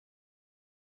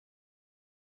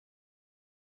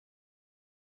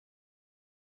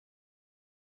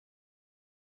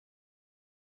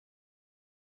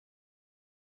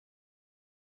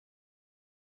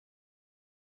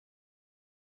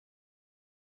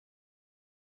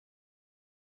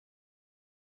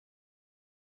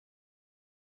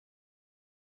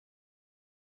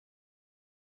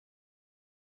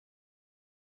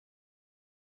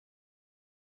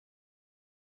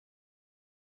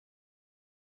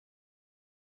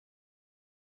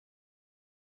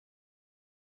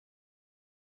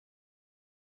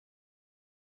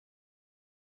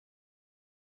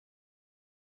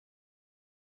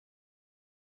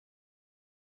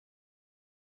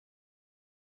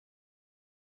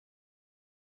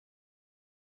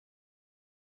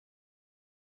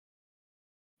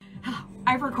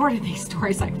I've recorded these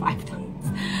stories like 5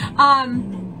 times.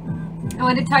 I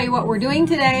want to tell you what we're doing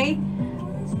today.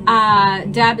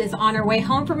 Deb is on her way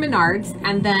home from Menards,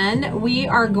 and then we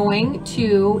are going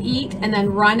to eat and then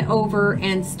run over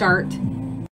and start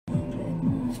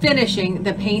finishing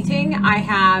the painting. I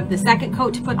have the second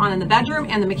coat to put on in the bedroom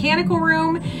and the mechanical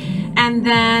room. And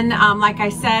then, like I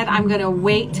said, I'm gonna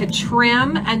wait to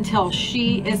trim until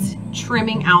she is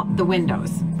trimming out the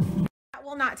windows. That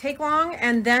will not take long.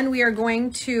 And then we are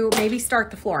going to maybe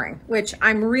start the flooring, which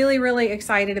I'm really, really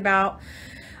excited about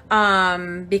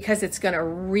because it's gonna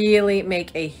really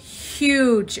make a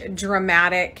huge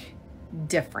dramatic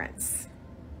difference.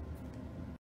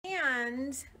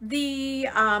 And the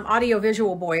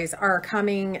audiovisual boys are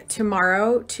coming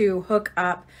tomorrow to hook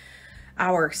up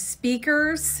our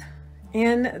speakers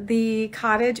in the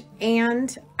cottage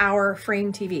and our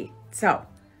frame TV. So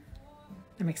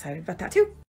I'm excited about that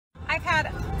too. I've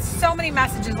had so many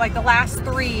messages, like the last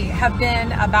 3 have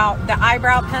been about the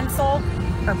eyebrow pencil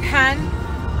or pen.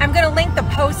 I'm going to link the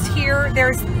post here. There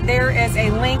is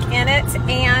a link in it,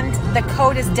 and the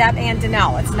code is Deb and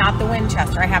Danelle. It's not the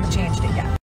Winchester. I haven't changed it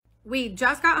yet. We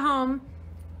just got home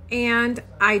and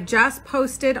I just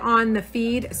posted on the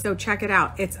feed, so check it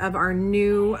out. It's of our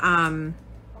new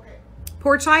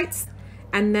porch lights,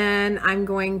 and then I'm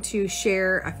going to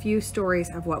share a few stories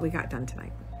of what we got done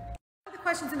tonight. The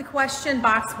questions in the question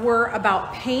box were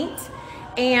about paint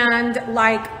and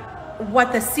like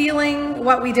what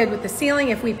we did with the ceiling,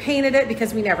 if we painted it,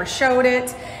 because we never showed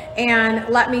it. And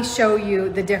let me show you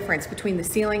the difference between the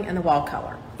ceiling and the wall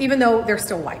color, even though they're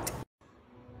still white.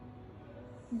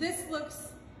 This looks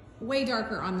way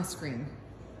darker on the screen,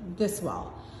 this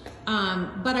wall.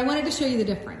 But I wanted to show you the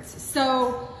difference.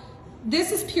 So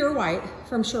this is pure white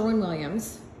from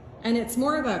Sherwin-Williams, and it's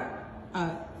more of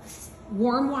a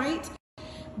warm white.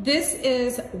 This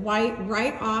is white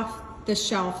right off the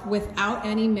shelf without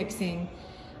any mixing.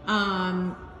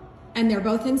 And they're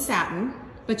both in satin,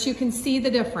 but you can see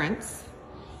the difference.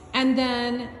 And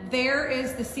then there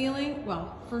is the ceiling.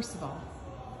 Well, first of all,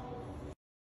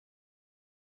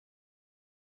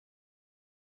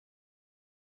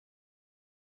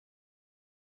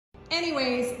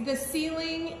 anyways, the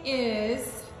ceiling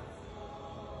is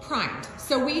primed.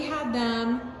 So we had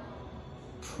them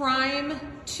prime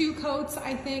 2 coats,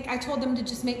 I think. I told them to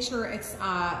just make sure it's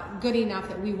good enough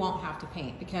that we won't have to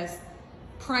paint, because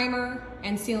primer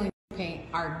and ceiling paint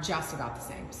are just about the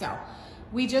same. So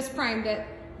we just primed it.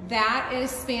 That is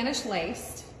Spanish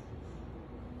laced,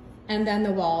 and then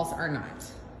the walls are not.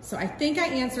 So I think I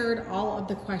answered all of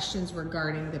the questions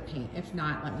regarding the paint. If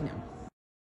not, let me know.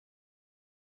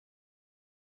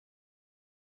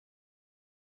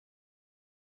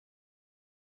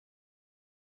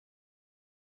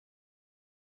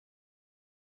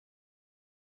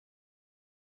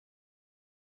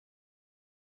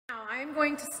 Now I'm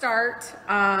going to start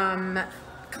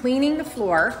cleaning the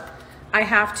floor. I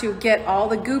have to get all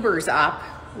the goobers up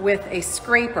with a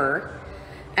scraper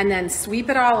and then sweep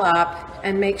it all up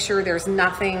and make sure there's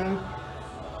nothing.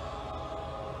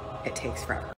 It takes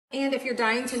forever. And if you're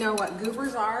dying to know what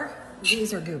goobers are,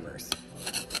 these are goobers.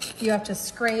 You have to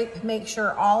scrape, make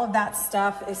sure all of that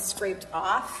stuff is scraped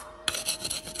off.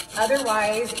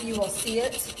 Otherwise, you will see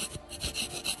it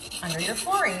under your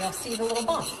flooring. You'll see the little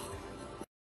bump.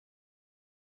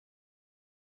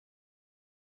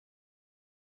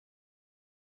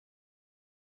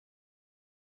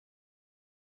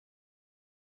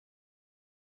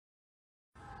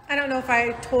 I don't know if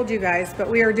I told you guys, but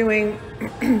we are doing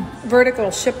vertical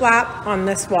shiplap on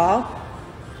this wall.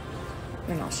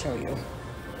 And I'll show you.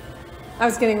 I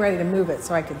was getting ready to move it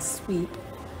so I could sweep,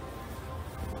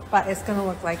 but it's gonna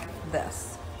look like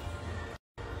this.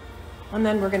 And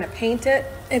then we're gonna paint it.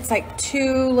 It's like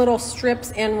 2 little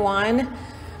strips in one.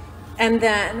 And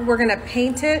then we're gonna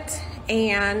paint it,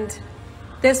 and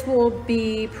this will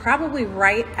be probably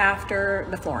right after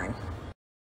the flooring.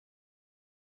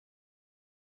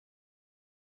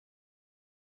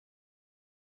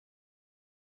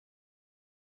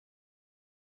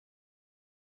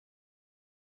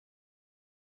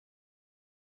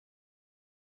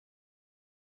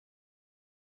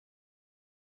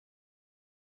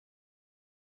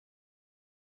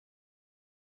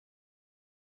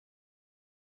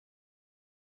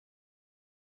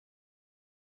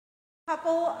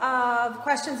 Couple of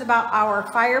questions about our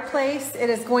fireplace. It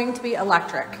is going to be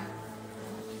electric.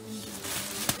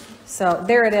 So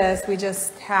there it is. We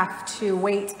just have to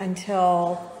wait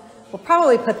until, we'll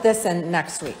probably put this in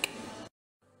next week.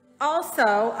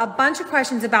 Also, a bunch of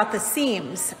questions about the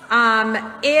seams.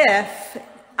 If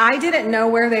I didn't know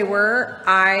where they were,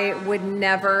 I would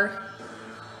never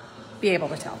be able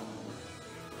to tell.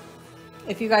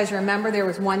 If you guys remember, there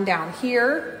was one down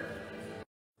here.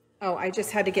 Oh, I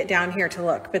just had to get down here to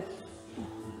look, but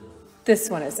this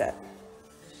one is it.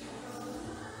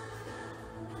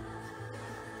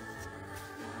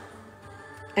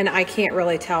 And I can't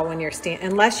really tell when you're standing,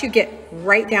 unless you get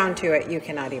right down to it, you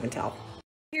cannot even tell.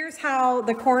 Here's how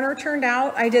the corner turned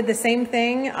out. I did the same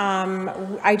thing.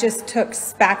 I just took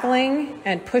spackling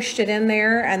and pushed it in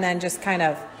there and then just kind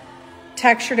of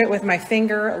textured it with my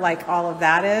finger like all of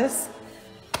that is.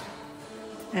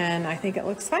 And I think it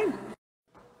looks fine.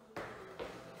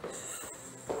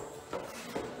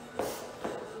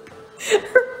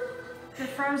 They're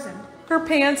frozen. Her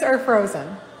pants are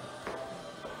frozen.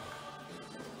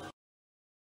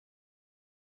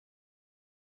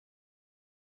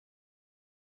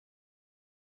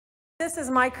 This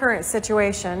is my current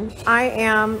situation. I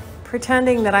am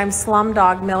pretending that I'm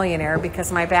Slumdog Millionaire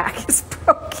because my back is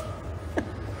broken.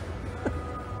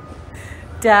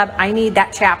 Deb, I need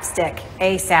that chapstick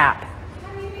ASAP.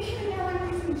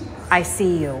 I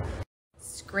see you.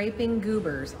 Scraping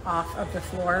goobers off of the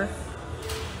floor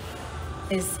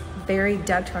is very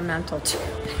detrimental to your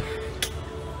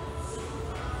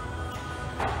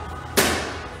back.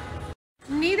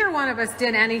 Neither one of us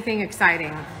did anything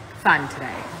exciting, fun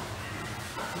today.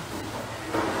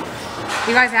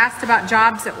 You guys asked about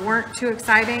jobs that weren't too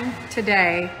exciting.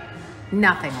 Today,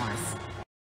 nothing was.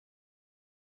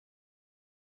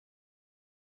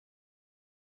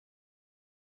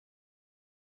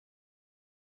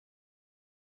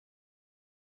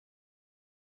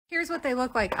 Here's what they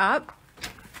look like up.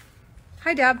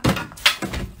 Hi, Deb.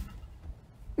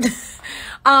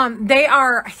 They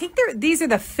are, I think these are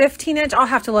the 15-inch. I'll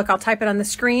have to look, I'll type it on the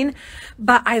screen.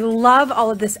 But I love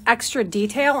all of this extra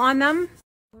detail on them.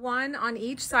 One on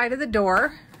each side of the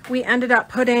door. We ended up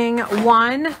putting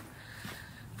one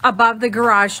above the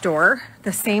garage door,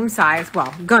 the same size,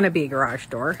 well, gonna be garage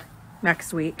door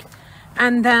next week.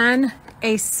 And then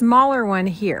a smaller one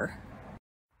here.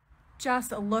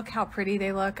 Just look how pretty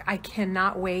they look. I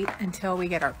cannot wait until we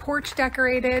get our porch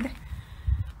decorated.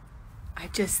 I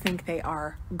just think they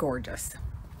are gorgeous.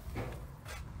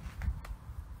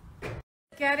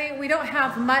 We don't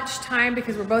have much time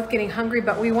because we're both getting hungry,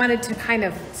 but we wanted to kind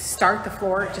of start the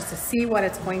floor just to see what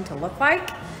it's going to look like.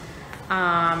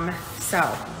 So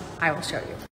I will show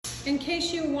you. In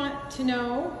case you want to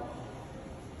know,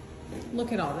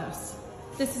 look at all this.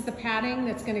 This is the padding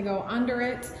that's going to go under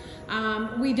it.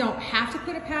 We don't have to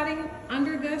put a padding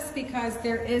under this because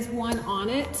there is one on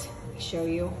it. Let me show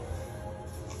you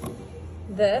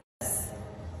this,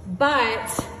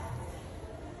 but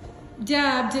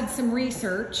Deb did some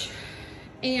research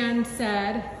and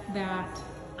said that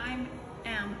I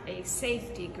am a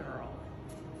safety girl.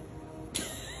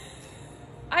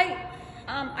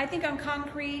 I think on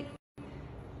concrete,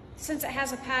 since it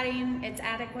has a padding, it's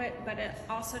adequate, but it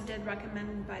also did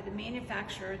recommend by the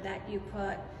manufacturer that you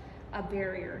put a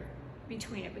barrier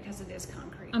between it because it is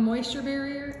concrete. A moisture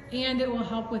barrier, and it will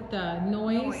help with the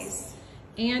noise.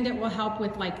 And it will help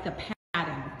with like the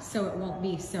padding, so it won't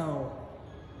be so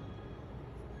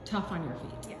tough on your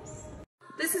feet. Yes.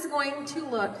 This is going to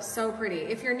look so pretty.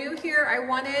 If you're new here, I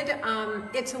wanted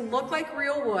it to look like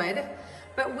real wood,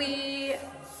 but we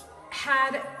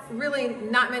had really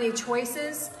not many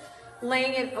choices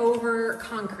laying it over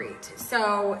concrete.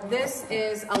 So this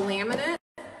is a laminate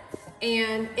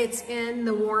and it's in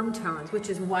the warm tones, which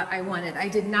is what I wanted. I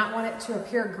did not want it to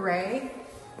appear gray,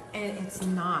 and it's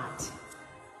not.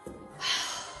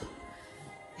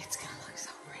 It's gonna look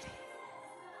so pretty.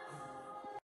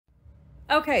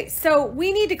 Okay, so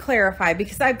we need to clarify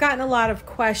because I've gotten a lot of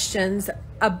questions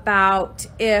about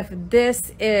if this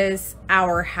is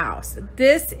our house.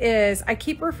 This is, I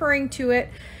keep referring to it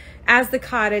as the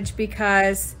cottage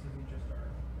because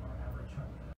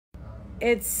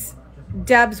it's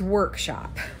Deb's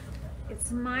workshop.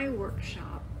 It's my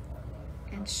workshop,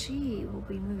 and she will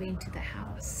be moving to the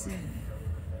house soon.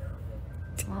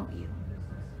 Won't you?